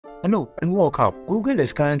Hello and welcome. Google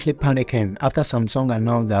is currently panicking after Samsung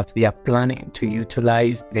announced that they are planning to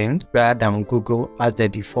utilize Bing rather than Google as the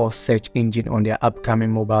default search engine on their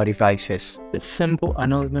upcoming mobile devices. The simple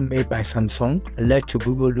announcement made by Samsung led to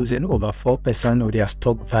Google losing over 4% of their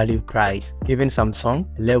stock value price, giving Samsung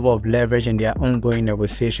a level of leverage in their ongoing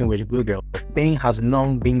negotiation with Google. Bing has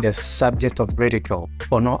long been the subject of ridicule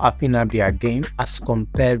for not upping up their game as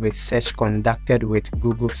compared with search conducted with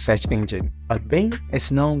Google's search engine. But Bing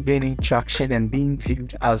is now gaining traction and being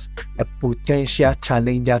viewed as a potential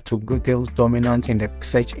challenger to Google's dominance in the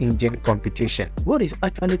search engine competition. What is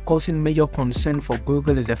actually causing major concern for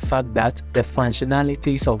Google is the fact that the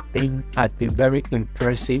functionalities of Bing had been very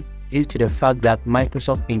impressive due to the fact that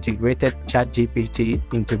Microsoft integrated ChatGPT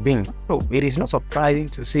into Bing. So it is not surprising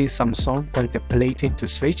to see Samsung contemplating to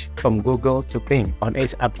switch from Google to Bing on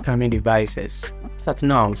its upcoming devices. That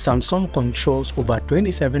now, Samsung controls over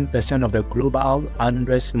 27% of the global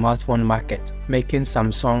Android smartphone market, making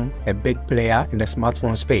Samsung a big player in the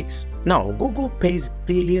smartphone space. Now, Google pays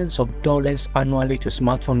billions of dollars annually to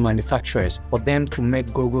smartphone manufacturers for them to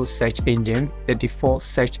make Google's search engine the default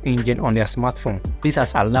search engine on their smartphone. This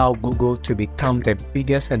has allowed Google to become the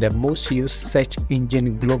biggest and the most used search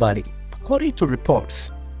engine globally. According to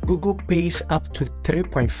reports, Google pays up to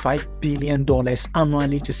 $3.5 billion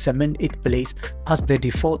annually to cement its place as the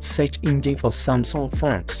default search engine for Samsung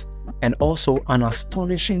phones, and also an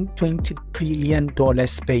astonishing $20 billion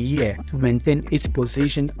per year to maintain its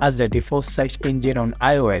position as the default search engine on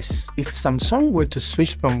iOS. If Samsung were to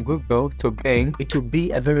switch from Google to Bing, it would be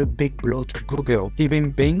a very big blow to Google, giving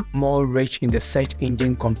Bing more reach in the search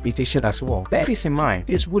engine competition as well. Bear this in mind,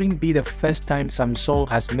 this wouldn't be the first time Samsung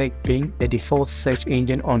has made Bing the default search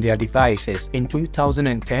engine on their devices. In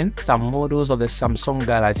 2010, some models of the Samsung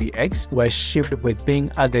Galaxy X were shipped with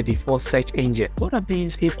Bing as the default search engine. What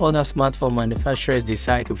happens if other smartphone manufacturers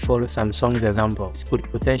decide to follow Samsung's example? It could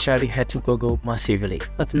potentially hurt Google massively.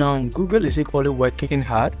 But now, Google is equally working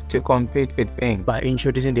hard to compete with Bing by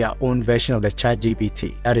introducing their own version of the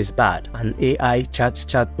ChatGPT. That is bad, an AI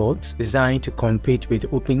chatbot designed to compete with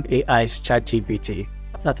OpenAI's ChatGPT.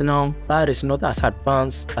 That now, that is not as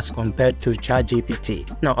advanced as compared to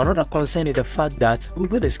ChatGPT. Now, another concern is the fact that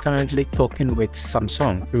Google is currently talking with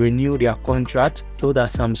Samsung to renew their contract so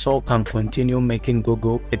that Samsung can continue making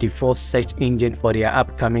Google the default search engine for their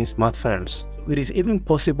upcoming smartphones. It is even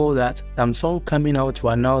possible that Samsung coming out to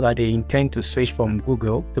announce that they intend to switch from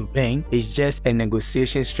Google to Bing is just a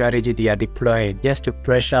negotiation strategy they are deploying just to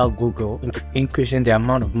pressure Google into increasing the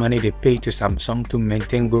amount of money they pay to Samsung to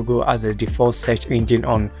maintain Google as the default search engine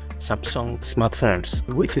on Samsung smartphones.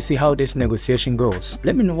 We wait to see how this negotiation goes.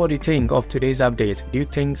 Let me know what you think of today's update. Do you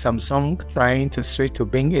think Samsung trying to switch to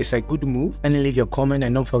Bing is a good move? And leave your comment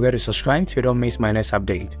and don't forget to subscribe so you don't miss my next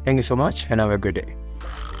update. Thank you so much and have a good day.